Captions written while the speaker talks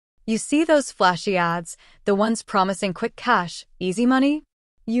You see those flashy ads, the ones promising quick cash, easy money?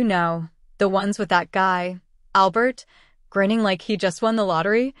 You know, the ones with that guy, Albert, grinning like he just won the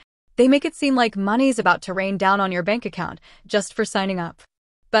lottery. They make it seem like money's about to rain down on your bank account just for signing up.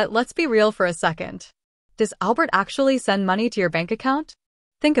 But let's be real for a second. Does Albert actually send money to your bank account?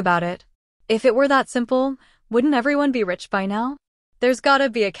 Think about it. If it were that simple, wouldn't everyone be rich by now? There's gotta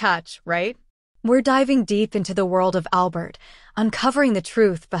be a catch, right? We're diving deep into the world of Albert, uncovering the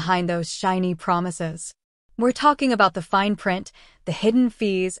truth behind those shiny promises. We're talking about the fine print, the hidden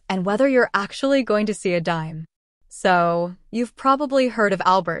fees, and whether you're actually going to see a dime. So, you've probably heard of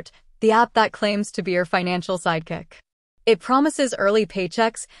Albert, the app that claims to be your financial sidekick. It promises early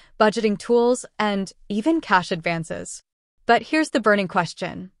paychecks, budgeting tools, and even cash advances. But here's the burning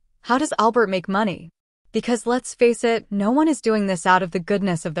question. How does Albert make money? Because let's face it, no one is doing this out of the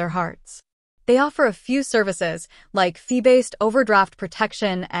goodness of their hearts. They offer a few services, like fee-based overdraft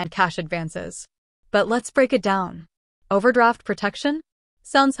protection and cash advances. But let's break it down. Overdraft protection?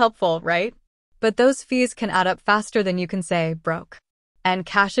 Sounds helpful, right? But those fees can add up faster than you can say broke. And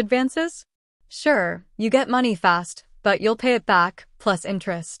cash advances? Sure, you get money fast, but you'll pay it back, plus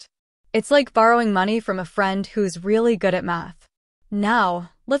interest. It's like borrowing money from a friend who's really good at math.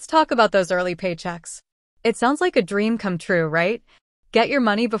 Now, let's talk about those early paychecks. It sounds like a dream come true, right? Get your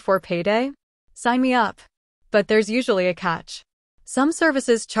money before payday? Sign me up. But there's usually a catch. Some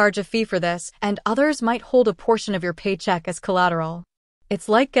services charge a fee for this, and others might hold a portion of your paycheck as collateral. It's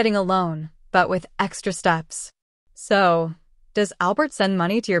like getting a loan, but with extra steps. So, does Albert send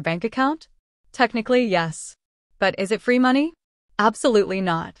money to your bank account? Technically, yes. But is it free money? Absolutely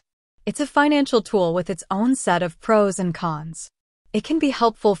not. It's a financial tool with its own set of pros and cons. It can be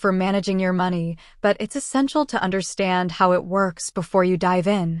helpful for managing your money, but it's essential to understand how it works before you dive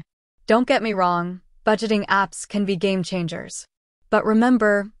in. Don't get me wrong, budgeting apps can be game changers. But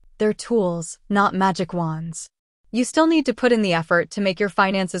remember, they're tools, not magic wands. You still need to put in the effort to make your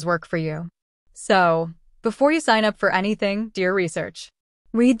finances work for you. So, before you sign up for anything, do your research.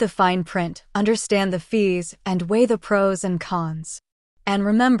 Read the fine print, understand the fees, and weigh the pros and cons. And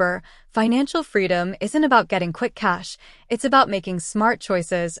remember, financial freedom isn't about getting quick cash, it's about making smart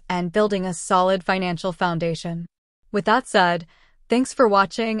choices and building a solid financial foundation. With that said, thanks for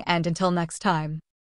watching, and until next time.